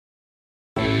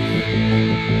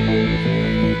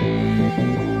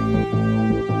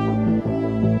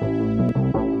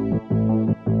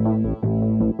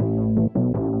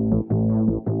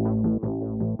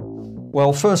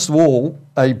Well, first of all,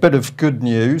 a bit of good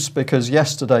news, because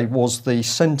yesterday was the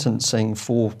sentencing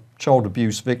for child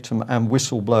abuse victim and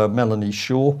whistleblower Melanie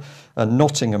Shaw at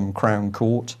Nottingham Crown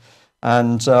Court.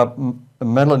 And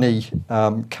Melanie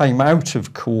came out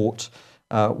of court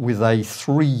with a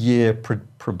 3-year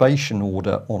probation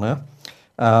order on her.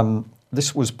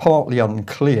 This was partly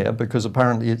unclear because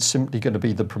apparently it's simply going to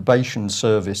be the probation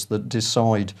service that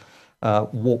decide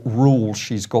what rules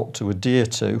she's got to adhere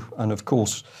to. And of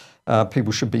course,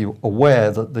 people should be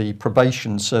aware that the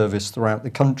probation service throughout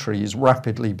the country is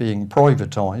rapidly being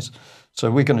privatised. So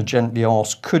we're going to gently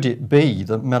ask, could it be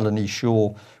that Melanie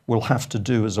Shaw will have to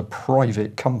do as a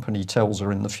private company tells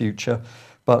her in the future?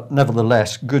 But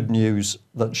nevertheless, good news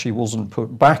that she wasn't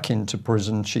put back into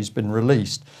prison. She's been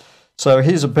released. So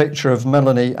here's a picture of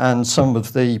Melanie and some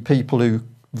of the people who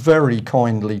very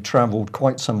kindly travelled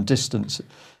quite some distance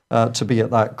to be at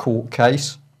that court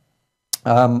case.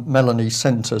 Melanie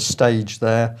centre stage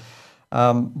there.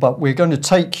 But we're going to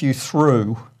take you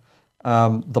through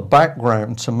the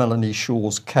background to Melanie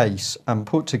Shaw's case and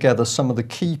put together some of the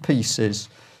key pieces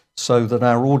so that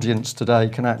our audience today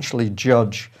can actually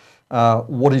judge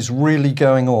what is really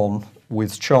going on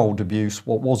with child abuse,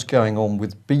 what was going on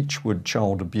with Beechwood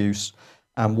child abuse,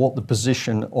 and what the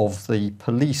position of the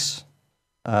police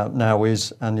now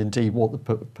is, and indeed what the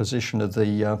position of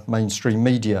the mainstream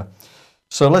media.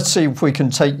 So let's see if we can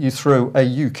take you through a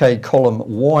UK Columm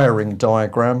wiring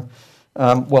diagram.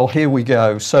 Well, here we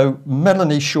go. So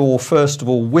Melanie Shaw, first of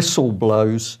all,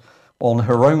 whistleblows on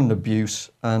her own abuse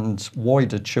and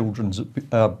wider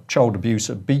child abuse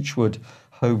at Beechwood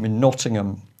home in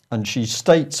Nottingham. And she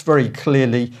states very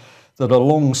clearly that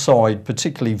alongside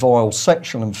particularly vile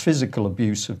sexual and physical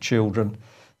abuse of children,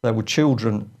 there were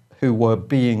children who were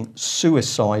being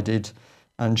suicided,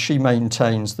 and she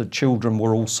maintains that children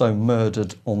were also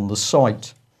murdered on the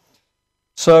site.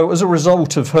 So as a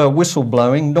result of her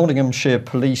whistleblowing, Nottinghamshire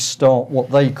police start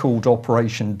what they called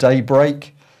Operation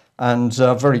Daybreak, and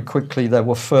very quickly there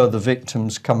were further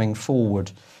victims coming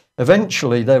forward.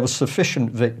 Eventually there were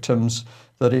sufficient victims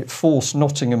that it forced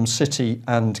Nottingham City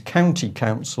and county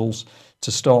councils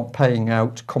to start paying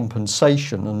out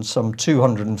compensation, and some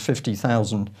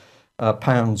 £250,000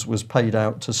 was paid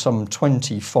out to some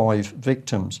 25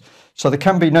 victims. So there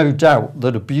can be no doubt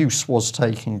that abuse was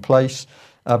taking place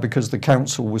because the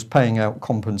council was paying out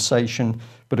compensation.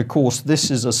 But of course,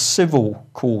 this is a civil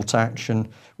court action,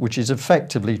 which is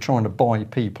effectively trying to buy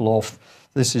people off.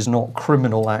 This is not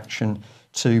criminal action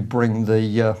to bring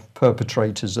the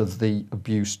perpetrators of the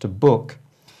abuse to book.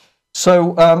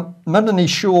 So Melanie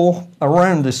Shaw,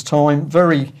 around this time,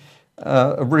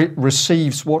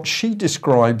 receives what she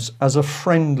describes as a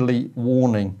friendly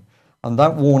warning. And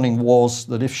that warning was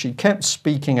that if she kept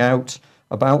speaking out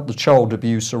about the child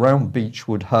abuse around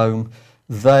Beechwood home,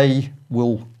 they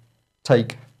will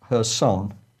take her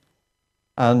son.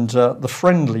 And the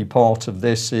friendly part of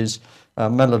this is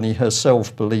Melanie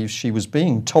herself believes she was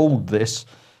being told this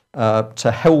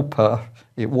to help her.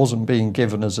 It wasn't being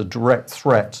given as a direct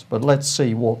threat. But let's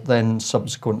see what then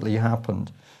subsequently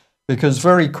happened. Because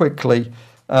very quickly,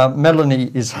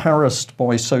 Melanie is harassed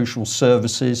by social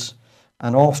services,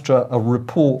 and after a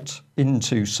report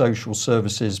into social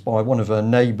services by one of her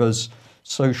neighbours,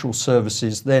 social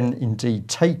services then indeed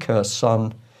take her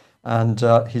son, and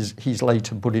he's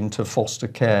later put into foster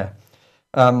care.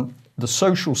 The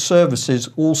social services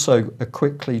also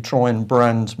quickly try and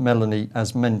brand Melanie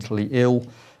as mentally ill,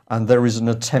 and there is an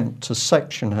attempt to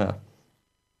section her.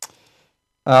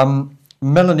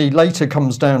 Melanie later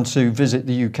comes down to visit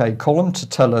the UK Columm to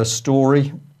tell her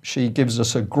story. She gives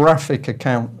us a graphic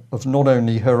account of not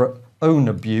only her own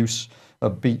abuse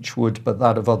of Beechwood, but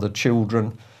that of other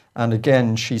children. And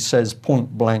again, she says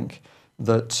point blank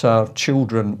that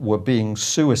children were being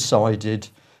suicided,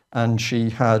 and she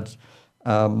had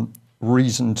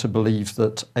reason to believe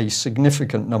that a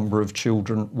significant number of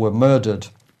children were murdered.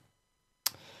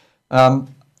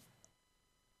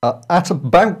 At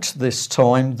about this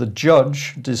time, the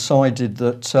judge decided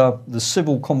that the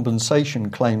civil compensation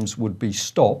claims would be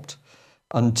stopped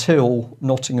until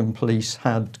Nottingham Police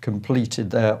had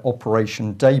completed their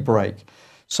Operation Daybreak.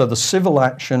 So the civil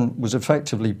action was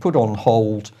effectively put on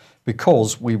hold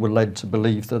because we were led to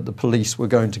believe that the police were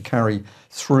going to carry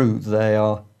through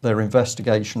their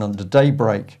investigation under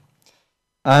Daybreak.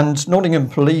 And Nottingham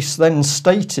Police then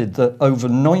stated that over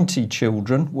 90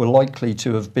 children were likely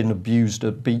to have been abused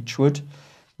at Beechwood,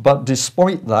 but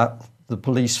despite that, the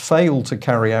police failed to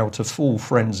carry out a full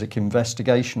forensic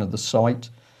investigation of the site,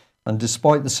 and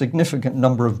despite the significant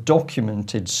number of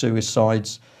documented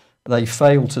suicides, they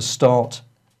failed to start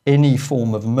any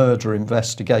form of murder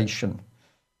investigation.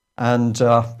 and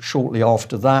shortly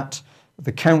after that,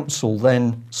 the council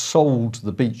then sold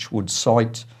the Beechwood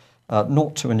site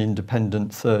not to an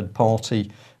independent third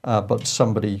party, but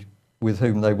somebody with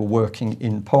whom they were working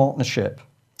in partnership.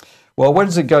 Well, where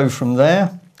does it go from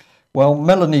there? Well,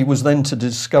 Melanie was then to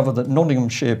discover that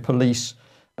Nottinghamshire police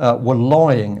were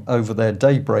lying over their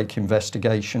Daybreak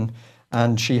investigation,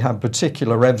 and she had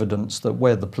particular evidence that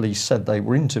where the police said they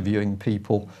were interviewing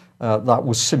people, that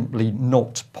was simply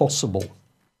not possible.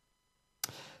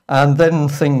 And then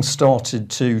things started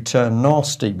to turn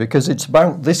nasty, because it's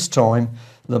about this time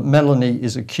that Melanie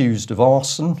is accused of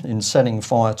arson in setting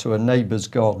fire to a neighbour's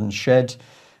garden shed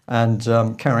and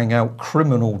carrying out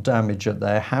criminal damage at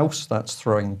their house. That's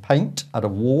throwing paint at a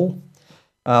wall.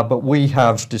 But we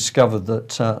have discovered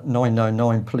that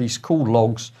 999 police call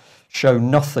logs show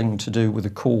nothing to do with a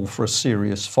call for a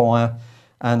serious fire.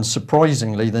 And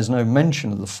surprisingly, there's no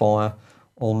mention of the fire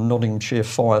on Nottinghamshire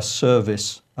Fire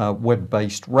Service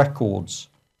web-based records.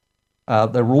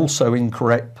 There were also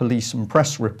incorrect police and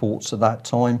press reports at that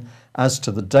time as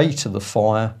to the date of the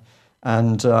fire,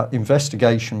 and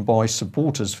investigation by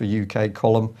supporters for UK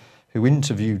Columm who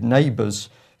interviewed neighbours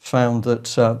found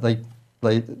that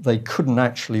they couldn't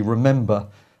actually remember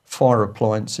fire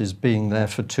appliances being there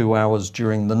for 2 hours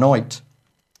during the night.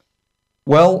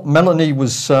 Well, Melanie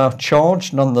was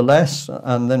charged nonetheless,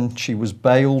 and then she was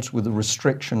bailed with a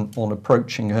restriction on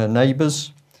approaching her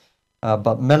neighbours.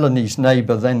 But Melanie's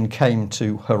neighbour then came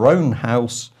to her own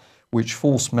house, which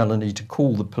forced Melanie to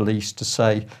call the police to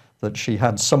say that she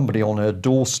had somebody on her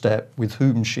doorstep with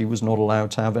whom she was not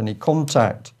allowed to have any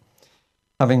contact.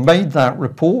 Having made that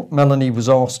report, Melanie was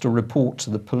asked to report to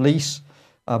the police,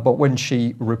 but when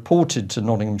she reported to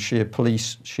Nottinghamshire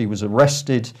police, she was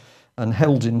arrested and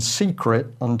held in secret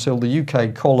until the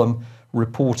UK Columm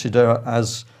reported her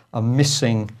as a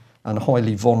missing and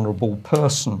highly vulnerable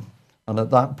person. And at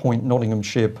that point,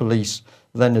 Nottinghamshire police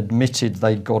then admitted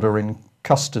they'd got her in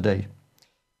custody.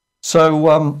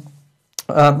 So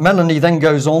Melanie then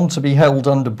goes on to be held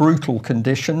under brutal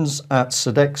conditions at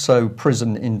Sodexo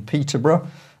prison in Peterborough.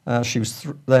 She was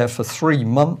there for 3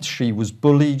 months. She was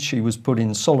bullied. She was put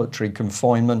in solitary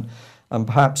confinement. And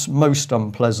perhaps most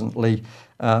unpleasantly,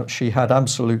 she had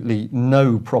absolutely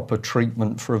no proper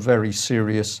treatment for a very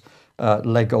serious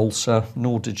leg ulcer,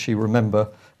 nor did she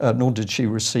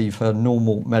receive her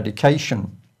normal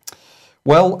medication.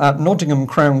 Well, at Nottingham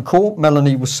Crown Court,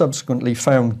 Melanie was subsequently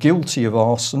found guilty of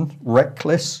arson,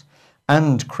 reckless,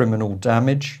 and criminal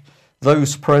damage.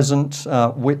 Those present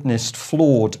witnessed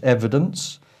flawed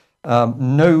evidence.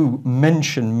 No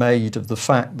mention made of the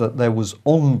fact that there was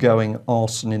ongoing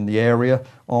arson in the area,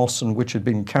 arson which had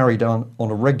been carried on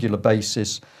a regular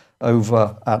basis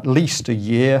over at least a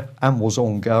year and was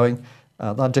ongoing.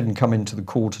 That didn't come into the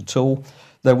court at all.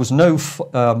 There was no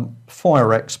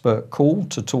fire expert called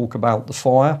to talk about the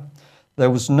fire. There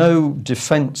was no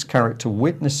defence character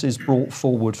witnesses brought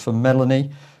forward for Melanie.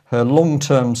 Her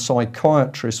long-term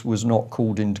psychiatrist was not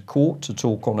called into court to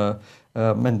talk on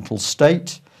her mental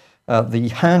state. The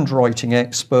handwriting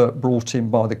expert brought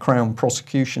in by the Crown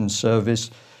Prosecution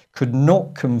Service could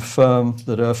not confirm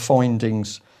that her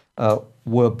findings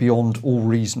were beyond all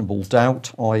reasonable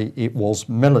doubt, i.e. it was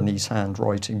Melanie's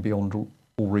handwriting beyond all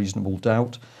reasonable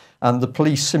doubt, and the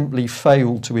police simply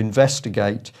failed to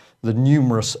investigate the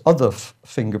numerous other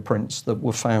fingerprints that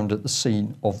were found at the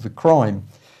scene of the crime.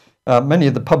 Many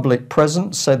of the public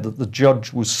present said that the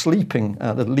judge was sleeping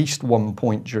at least one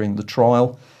point during the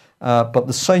trial, but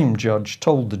the same judge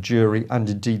told the jury and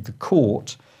indeed the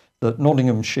court that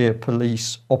Nottinghamshire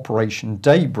Police Operation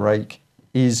Daybreak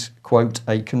is, quote,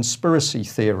 a conspiracy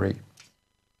theory.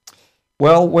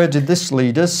 Well, where did this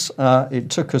lead us? It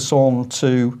took us on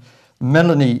to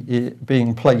Melanie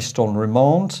being placed on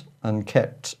remand and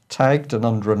kept tagged and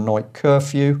under a night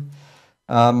curfew.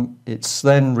 It's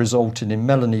then resulted in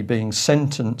Melanie being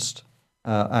sentenced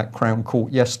at Crown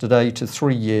Court yesterday to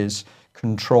 3 years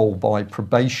control by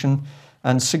probation.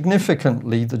 And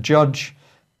significantly, the judge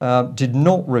did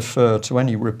not refer to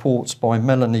any reports by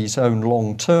Melanie's own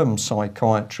long-term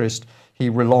psychiatrist. He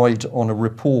relied on a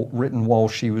report written while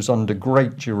she was under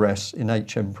great duress in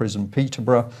HM Prison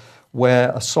Peterborough, where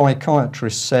a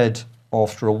psychiatrist said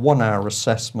after a 1-hour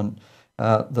assessment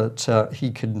that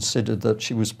he considered that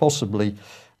she was possibly,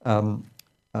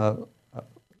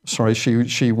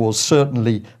 she was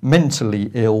certainly mentally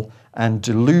ill and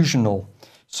delusional.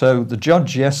 So the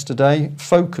judge yesterday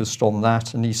focused on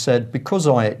that, and he said, because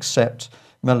I accept,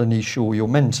 Melanie Shaw, you're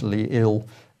mentally ill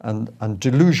and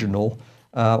delusional,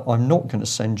 I'm not going to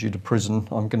send you to prison.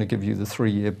 I'm going to give you the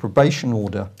 3-year probation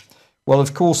order. Well,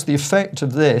 of course, the effect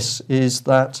of this is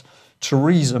that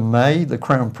Theresa May, the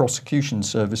Crown Prosecution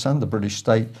Service and the British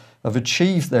state have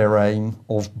achieved their aim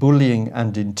of bullying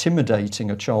and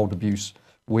intimidating a child abuse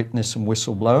witness and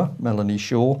whistleblower, Melanie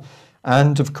Shaw.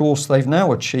 And of course, they've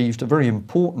now achieved a very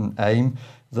important aim,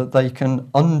 that they can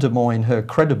undermine her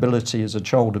credibility as a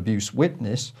child abuse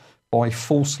witness by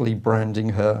falsely branding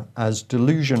her as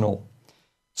delusional.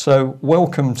 So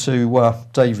welcome to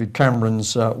David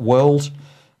Cameron's world.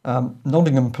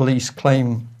 Nottingham Police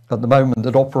claim at the moment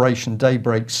that Operation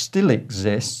Daybreak still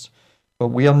exists, but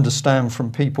we understand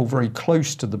from people very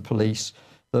close to the police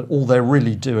that all they're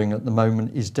really doing at the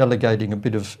moment is delegating a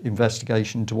bit of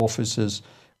investigation to officers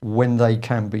when they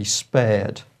can be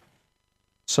spared.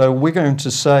 So we're going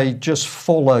to say just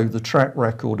follow the track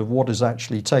record of what has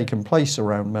actually taken place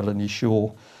around Melanie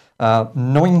Shaw.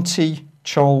 90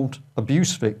 child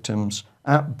abuse victims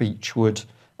at Beechwood,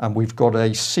 and we've got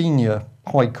a senior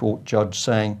High Court judge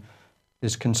saying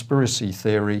there's conspiracy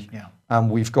theory, and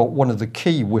we've got one of the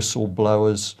key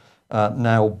whistleblowers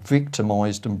now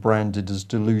victimised and branded as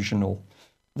delusional.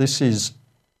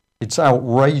 It's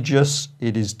outrageous.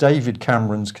 It is David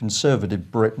Cameron's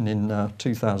Conservative Britain in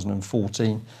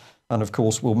 2014. And of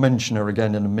course, we'll mention her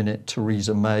again in a minute,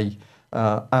 Theresa May,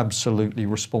 absolutely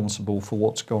responsible for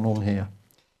what's gone on here.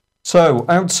 So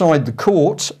outside the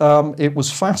court, it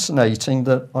was fascinating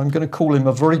that I'm going to call him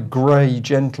a very grey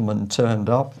gentleman turned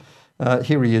up.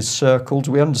 Here he is circled.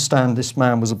 We understand this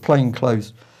man was a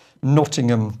plainclothes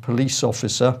Nottingham police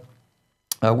officer.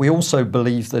 We also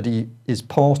believe that he is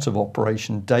part of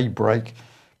Operation Daybreak,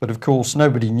 but of course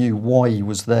nobody knew why he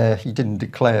was there. He didn't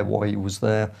declare why he was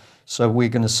there, so we're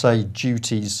going to say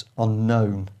duties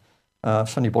unknown.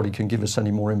 If anybody can give us any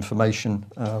more information,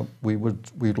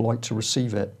 we'd like to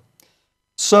receive it.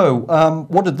 So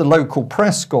what did the local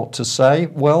press got to say?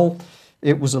 Well,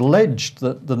 it was alleged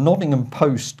that the Nottingham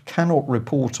Post cannot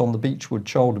report on the Beechwood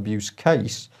child abuse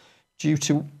case due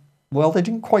to, well, they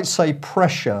didn't quite say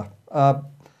pressure,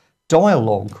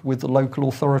 dialogue with the local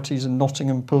authorities and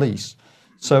Nottingham Police.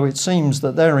 So it seems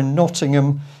that there in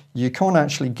Nottingham, you can't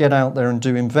actually get out there and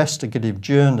do investigative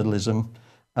journalism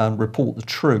and report the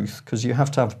truth, because you have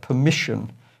to have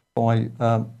permission by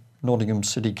Nottingham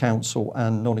City Council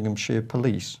and Nottinghamshire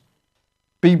Police.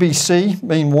 BBC,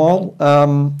 meanwhile,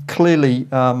 clearly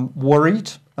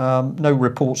worried. No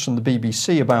reports from the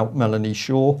BBC about Melanie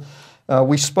Shaw.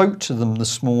 We spoke to them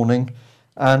this morning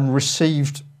and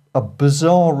received a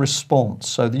bizarre response.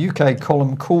 So the UK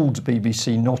Columm called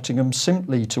BBC Nottingham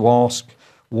simply to ask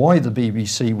why the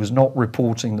BBC was not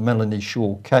reporting the Melanie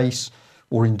Shaw case,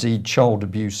 or indeed child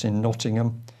abuse in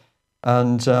Nottingham.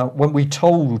 And when we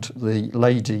told the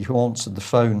lady who answered the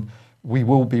phone, we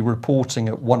will be reporting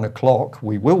at 1 o'clock,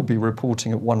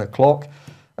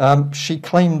 she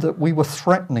claimed that we were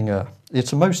threatening her.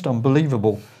 It's a most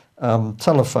unbelievable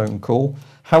telephone call.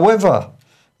 However,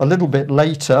 a little bit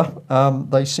later,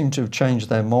 they seem to have changed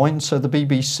their mind. So the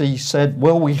BBC said,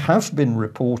 well, we have been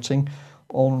reporting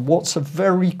on what's a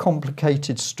very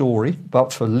complicated story,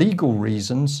 but for legal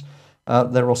reasons,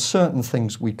 there are certain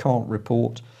things we can't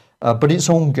report, but it's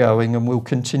ongoing and we'll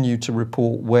continue to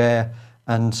report where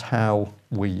and how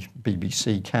we,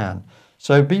 BBC, can.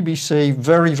 So BBC,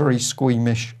 very, very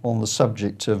squeamish on the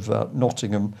subject of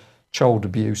Nottingham child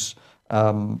abuse.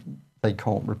 They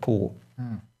can't report.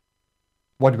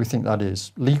 Why do we think that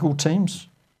is? Legal teams?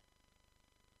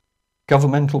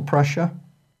 Governmental pressure?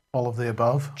 All of the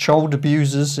above. Child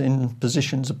abusers in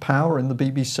positions of power in the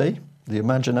BBC? The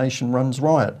imagination runs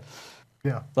riot.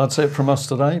 Yeah. That's it from us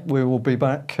today. We will be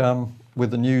back with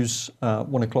the news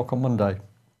 1 o'clock on Monday.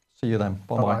 See you then.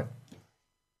 Bye-bye.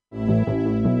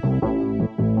 Bye-bye.